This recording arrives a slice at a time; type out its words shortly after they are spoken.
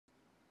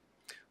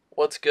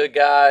What's good,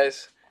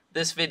 guys?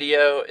 This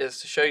video is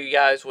to show you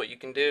guys what you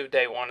can do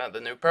day one of the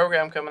new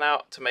program coming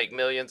out to make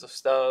millions of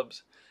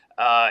stubs.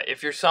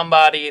 If you're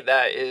somebody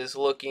that is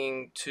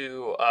looking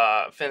to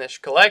finish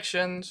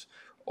collections,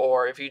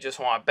 or if you just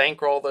want to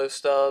bankroll those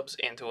stubs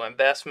into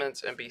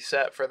investments and be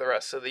set for the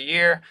rest of the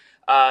year,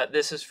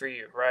 this is for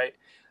you, right?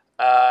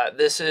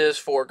 This is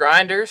for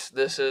grinders.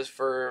 This is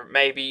for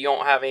maybe you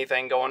don't have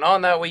anything going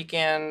on that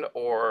weekend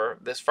or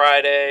this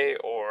Friday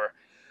or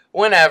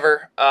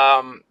whenever.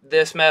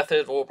 This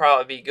method will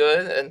probably be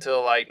good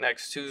until like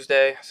next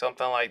Tuesday,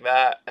 something like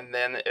that, and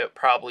then it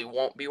probably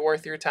won't be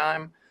worth your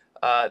time.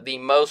 The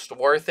most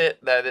worth it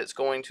that it's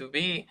going to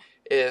be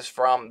is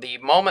from the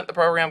moment the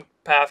program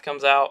path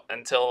comes out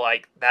until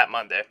like that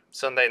Monday,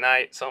 Sunday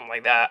night, something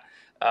like that.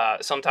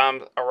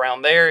 Sometime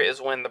around there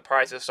is when the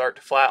prices start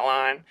to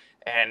flatline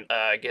and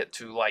get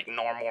to like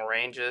normal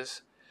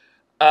ranges.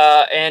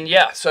 And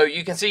yeah, so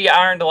you can see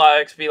I earned a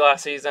lot of XP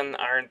last season.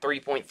 I earned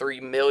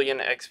 3.3 million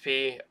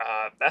XP.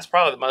 That's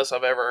probably the most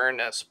I've ever earned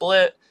in a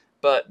split.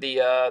 But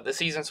the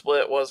season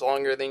split was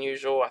longer than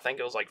usual. I think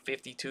it was like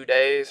 52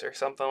 days or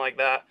something like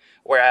that.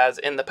 Whereas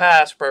in the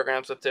past,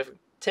 programs have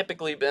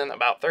typically been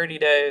about 30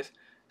 days.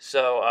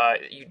 So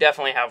you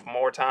definitely have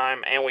more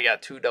time. And we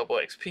got 2 double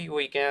XP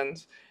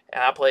weekends.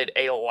 And I played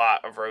a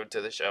lot of Road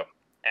to the Show.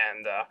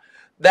 And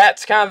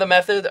that's kind of the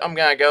method I'm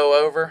going to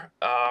go over,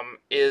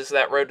 is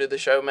that Road to the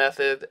Show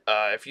method.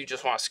 If you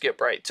just want to skip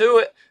right to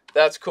it,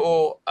 that's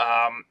cool.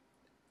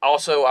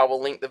 Also, I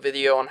will link the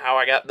video on how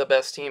I got the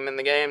best team in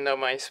the game, no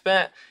money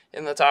spent,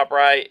 in the top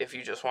right, if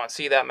you just want to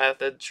see that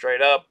method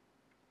straight up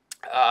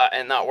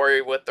and not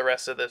worry with the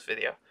rest of this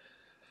video.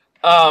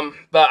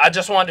 But I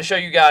just wanted to show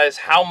you guys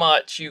how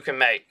much you can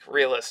make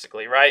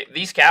realistically, right?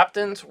 These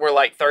captains were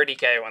like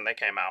 30K when they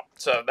came out.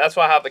 So that's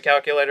why I have the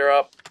calculator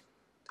up.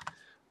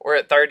 We're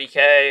at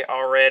 30K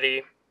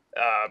already.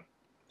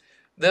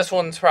 This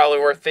one's probably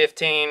worth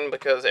 15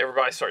 because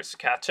everybody starts to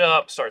catch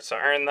up, starts to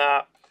earn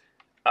that.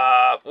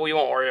 We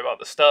won't worry about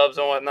the stubs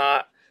and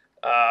whatnot.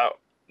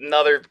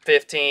 Another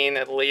 15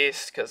 at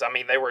least, because I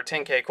mean they were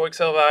 10K quick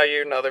sell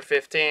value. Another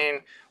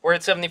 15. We're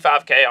at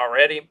 75K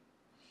already.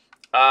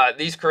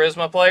 These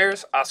charisma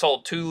players, I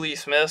sold 2 Lee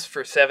Smiths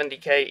for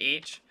 70K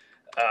each.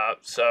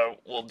 So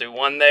we'll do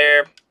one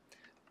there.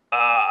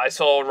 I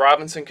sold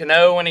Robinson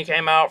Cano when he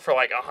came out for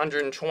like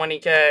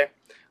 120K.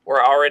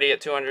 We're already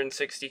at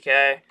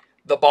 260K.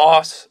 The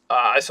Boss,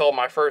 I sold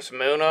my first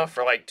Muna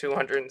for like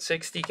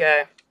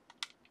 260K.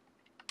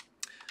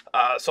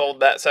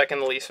 Sold that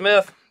second Lee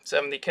Smith,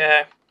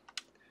 70K.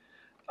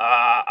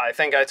 I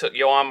think I took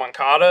Yohan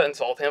Moncada and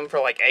sold him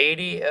for like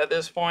 80 at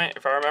this point,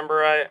 if I remember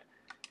right.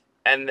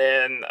 And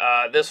then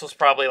this was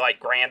probably like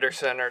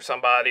Granderson or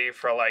somebody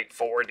for like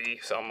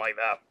 40, something like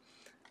that.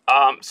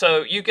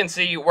 So you can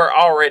see we're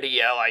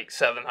already at like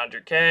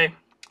 700K.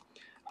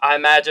 I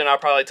imagine I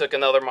probably took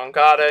another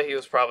Moncada. He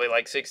was probably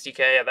like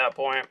 60K at that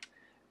point.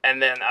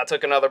 And then I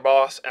took another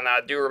Boss, and I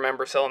do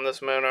remember selling this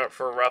Muna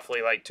for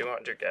roughly like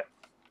 200K.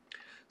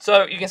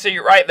 So you can see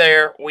right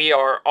there, we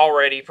are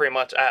already pretty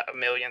much at 1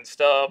 million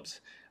stubs.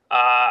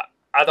 I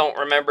don't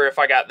remember if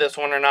I got this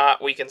one or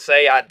not. We can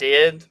say I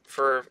did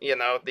for, you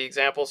know, the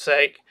example's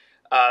sake.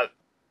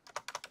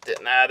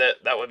 Didn't add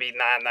it. That would be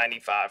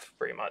 995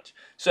 pretty much.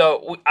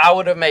 So I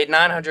would have made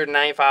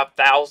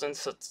 995,000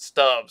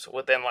 stubs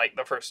within like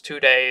the first 2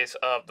 days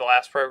of the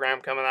last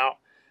program coming out.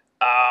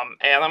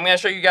 And I'm going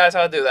to show you guys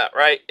how to do that,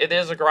 right? It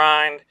is a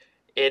grind.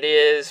 It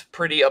is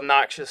pretty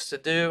obnoxious to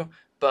do.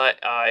 But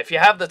if you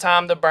have the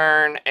time to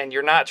burn and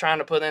you're not trying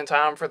to put in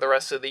time for the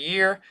rest of the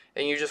year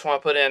and you just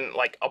want to put in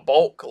like a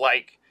bulk,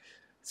 like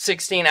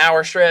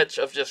 16-hour stretch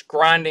of just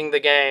grinding the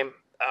game,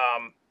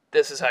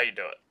 this is how you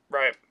do it,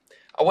 right?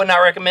 I would not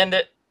recommend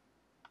it.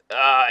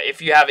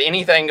 If you have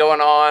anything going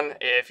on,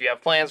 if you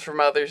have plans for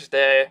Mother's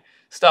Day,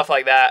 stuff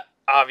like that,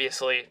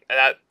 obviously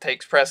that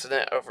takes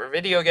precedent over a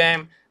video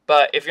game.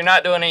 But if you're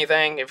not doing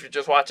anything, if you're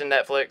just watching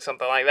Netflix,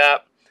 something like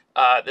that,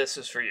 this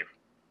is for you.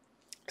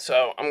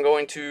 So I'm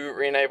going to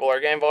re-enable our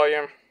game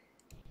volume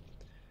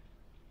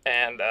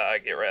and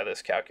get rid of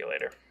this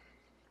calculator.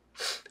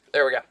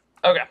 There we go.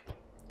 Okay.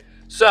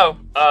 So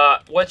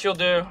what you'll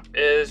do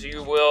is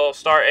you will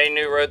start a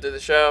new Road to the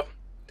Show.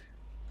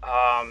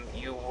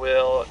 You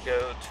will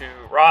go to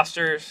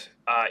rosters.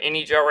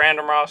 Any Joe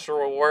Random roster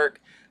will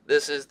work.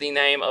 This is the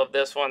name of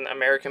this one.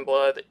 American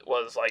Blood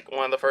was like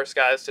one of the first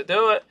guys to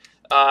do it.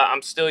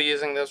 I'm still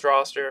using this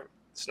roster.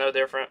 It's no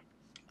different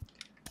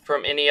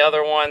from any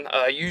other one.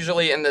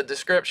 Usually in the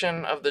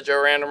description of the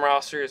Joe Random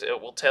rosters, it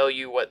will tell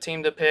you what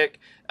team to pick.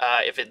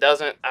 If it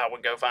doesn't, I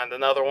would go find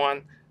another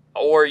one.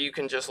 Or you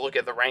can just look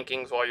at the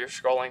rankings while you're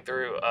scrolling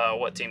through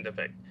what team to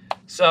pick.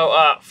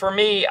 So for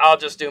me, I'll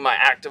just do my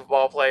active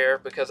ball player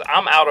because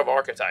I'm out of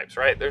archetypes,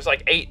 right? There's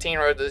like 18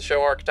 Road to the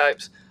Show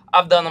archetypes.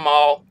 I've done them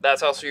all.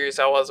 That's how serious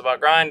I was about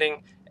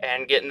grinding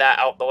and getting that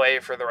out the way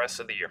for the rest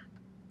of the year.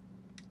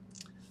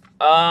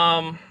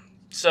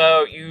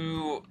 So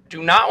you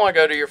do not want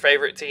to go to your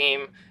favorite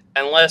team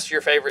unless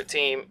your favorite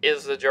team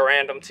is the Joe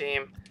Random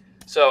team.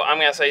 So I'm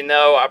going to say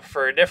no, I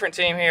prefer a different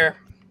team here.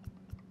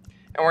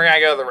 and we're going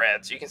to go to the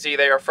reds. You can see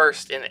they are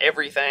first in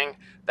everything.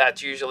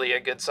 That's usually a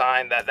good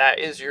sign that that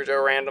is your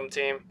Joe Random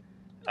team.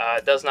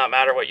 It does not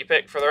matter what you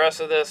pick for the rest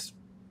of this.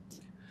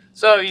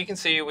 So you can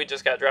see we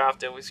just got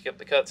drafted. We skipped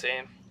the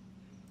cutscene.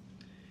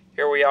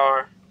 Here we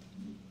are.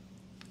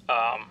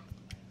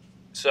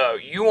 So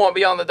you won't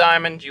be on the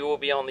diamond. You will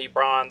be on the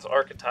bronze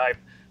archetype.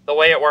 The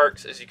way it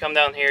works is you come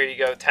down here, you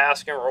go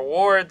task and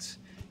rewards,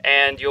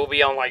 and you'll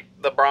be on like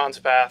the bronze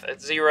path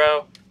at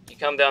 0. You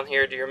come down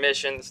here to your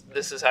missions.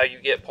 This is how you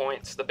get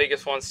points. The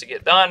biggest ones to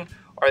get done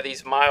are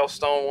these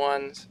milestone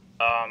ones.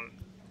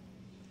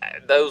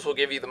 Those will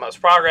give you the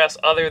most progress.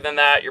 Other than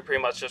that, you're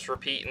pretty much just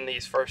repeating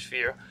these first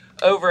few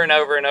over and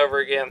over and over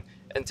again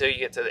until you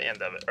get to the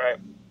end of it, right?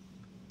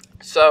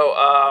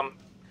 So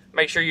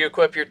make sure you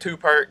equip your 2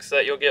 perks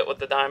that you'll get with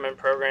the diamond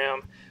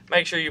program.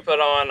 Make sure you put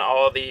on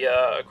all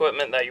the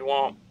equipment that you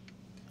want,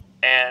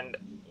 and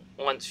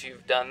once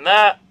you've done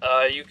that,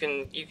 you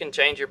can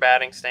change your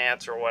batting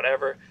stance or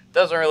whatever.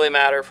 Doesn't really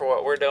matter for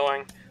what we're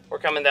doing. We're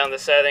coming down to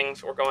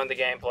settings. We're going to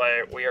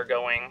gameplay. We are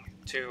going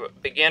to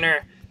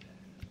beginner.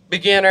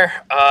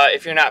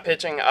 If you're not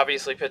pitching,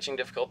 obviously pitching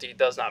difficulty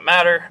does not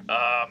matter.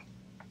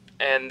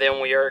 And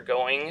then we are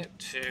going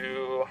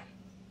to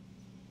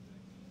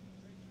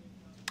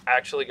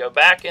actually go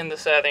back into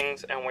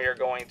settings, and we are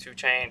going to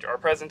change our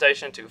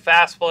presentation to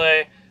fast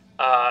play,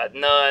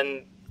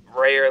 none,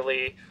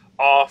 rarely,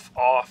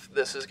 off.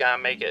 This is going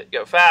to make it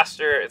go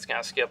faster. It's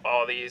going to skip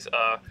all these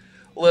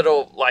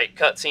little like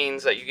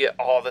cutscenes that you get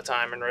all the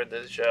time in Red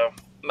Dead Show.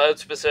 Mode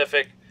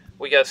specific,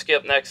 we go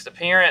skip next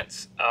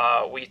appearance.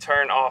 We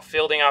turn off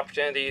fielding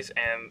opportunities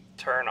and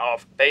turn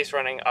off base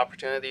running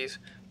opportunities.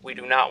 We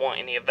do not want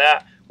any of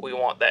that. We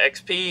want the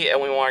XP,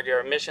 and we want to get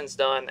our missions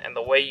done. And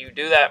the way you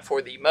do that,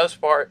 for the most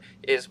part,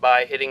 is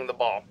by hitting the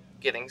ball,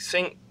 getting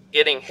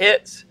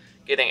hits,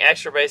 getting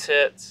extra base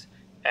hits,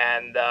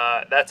 and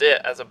that's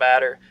it as a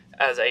batter.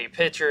 As a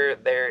pitcher,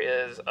 there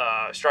is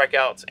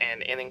strikeouts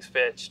and innings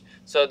pitched.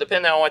 So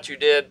depending on what you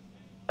did,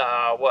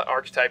 what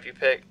archetype you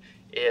pick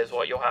is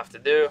what you'll have to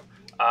do.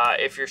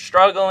 If you're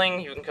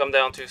struggling, you can come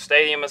down to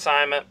stadium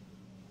assignment.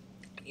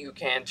 You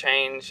can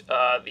change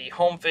the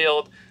home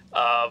field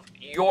of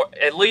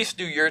at least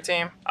do your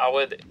team. I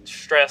would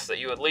stress that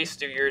you at least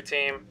do your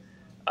team.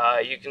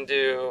 You can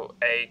do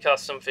a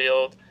custom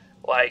field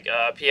like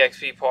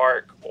PXP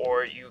Park,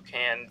 or you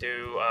can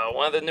do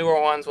one of the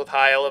newer ones with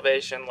high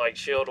elevation like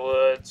Shield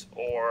Woods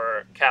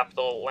or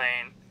Capitol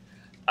Lane,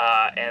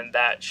 and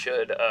that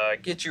should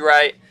get you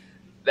right.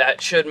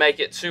 That should make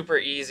it super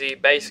easy.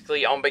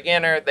 Basically, on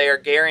beginner, they are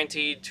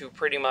guaranteed to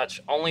pretty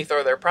much only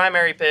throw their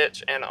primary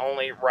pitch and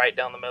only right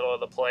down the middle of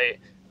the plate.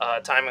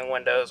 Timing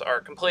windows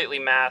are completely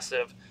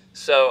massive.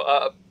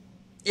 So,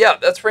 yeah,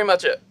 that's pretty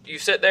much it. You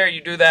sit there,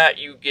 you do that,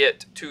 you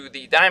get to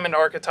the diamond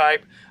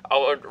archetype. I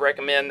would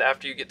recommend,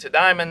 after you get to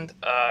diamond,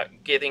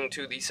 getting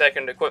to the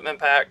second equipment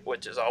pack,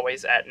 which is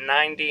always at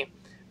 90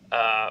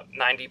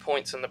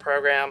 points in the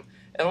program.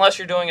 Unless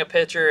you're doing a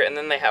pitcher, and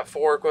then they have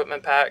 4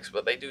 equipment packs,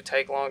 but they do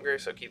take longer,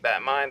 so keep that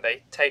in mind.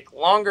 They take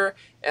longer,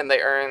 and they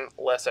earn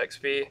less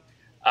XP.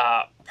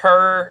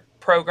 Per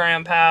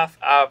program path,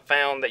 I've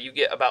found that you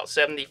get about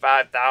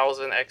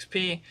 75,000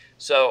 XP.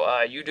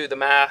 So you do the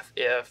math.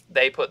 If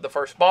they put the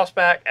first boss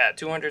pack at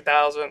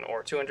 200,000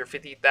 or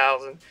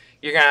 250,000,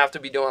 you're going to have to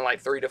be doing like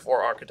 3 to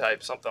 4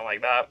 archetypes, something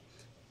like that.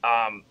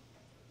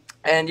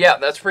 And yeah,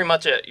 that's pretty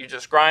much it. You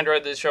just grind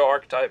Red Dead Show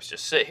archetypes,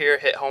 just sit here,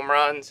 hit home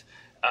runs.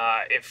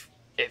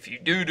 If you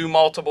do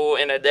multiple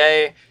in a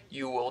day,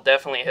 you will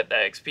definitely hit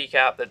that XP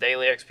cap, the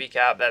daily XP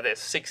cap. That is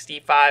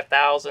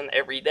 65,000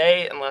 every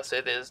day, unless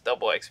it is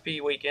double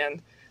XP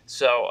weekend.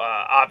 So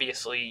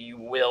obviously you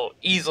will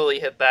easily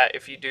hit that.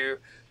 If you do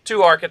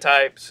 2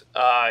 archetypes,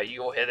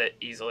 you will hit it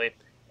easily.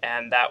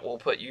 And that will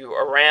put you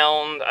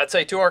around, I'd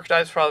say 2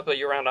 archetypes probably put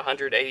you around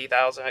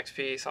 180,000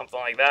 XP, something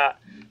like that.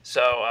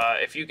 So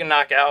if you can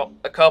knock out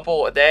a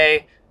couple a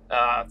day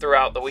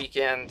throughout the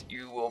weekend,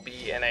 you will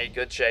be in a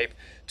good shape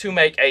to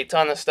make a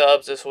ton of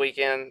stubs this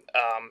weekend.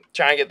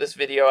 Try and get this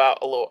video out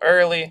a little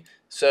early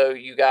so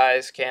you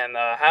guys can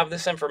have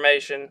this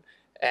information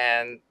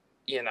and,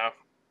 you know,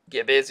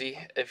 get busy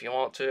if you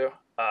want to.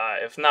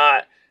 If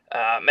not,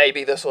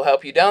 maybe this will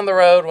help you down the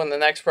road when the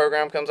next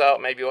program comes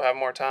out. Maybe you'll have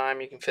more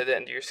time. You can fit it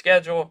into your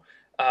schedule.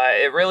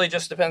 It really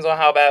just depends on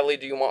how badly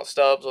do you want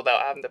stubs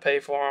without having to pay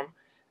for them.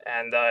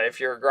 And if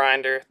you're a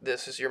grinder,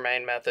 this is your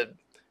main method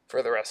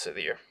for the rest of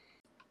the year.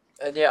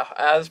 And yeah,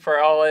 as per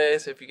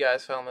always, if you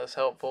guys found this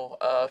helpful,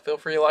 feel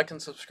free to like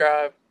and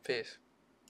subscribe. Peace.